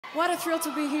What a thrill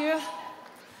to be here.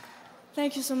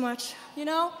 Thank you so much. You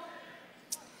know,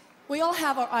 we all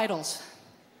have our idols.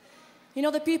 You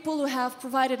know, the people who have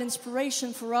provided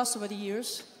inspiration for us over the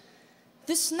years.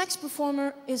 This next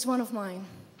performer is one of mine.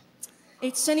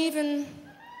 It's an even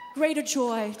greater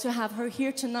joy to have her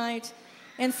here tonight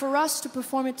and for us to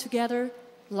perform it together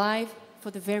live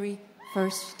for the very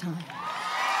first time.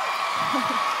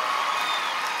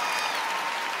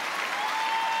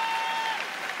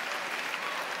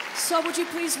 So would you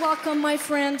please welcome my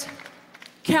friend,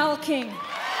 Carole King.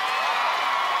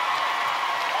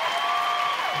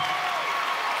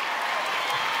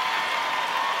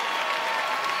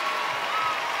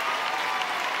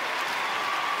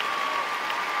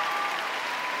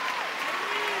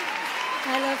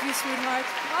 I love you, sweetheart.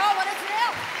 Oh, what a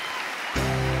thrill!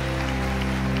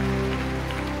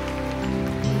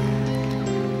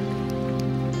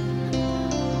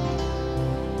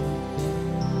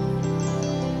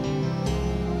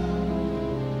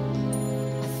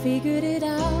 Figured it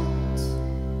out.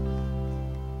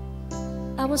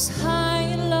 I was high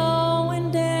and low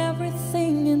and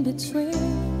everything in between.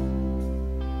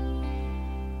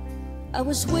 I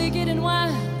was wicked and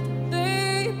wild,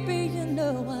 baby, you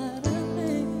know what I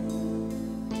mean.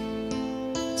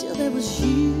 Till there was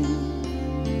you,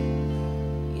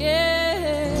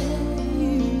 yeah,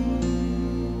 you.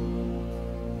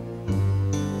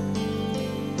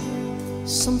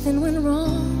 Something went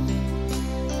wrong.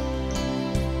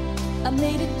 I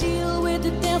made a deal with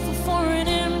the devil for an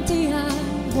empty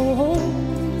home.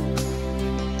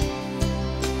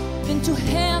 Been to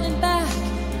hell and back,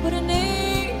 but an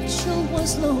angel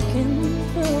was looking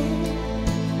for.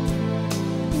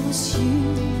 It was you,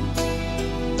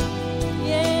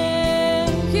 yeah,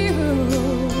 you.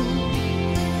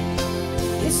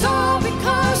 It's all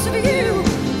because of you.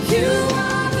 You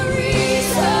are the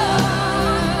reason.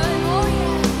 Oh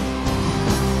yeah.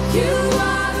 You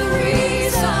are the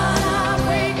reason.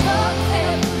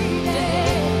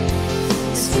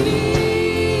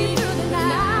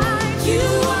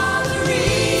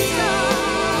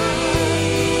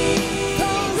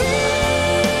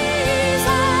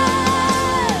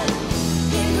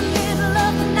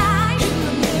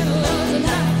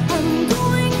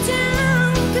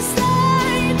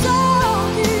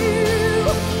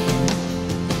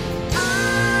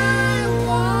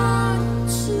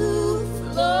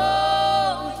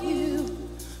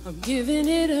 Giving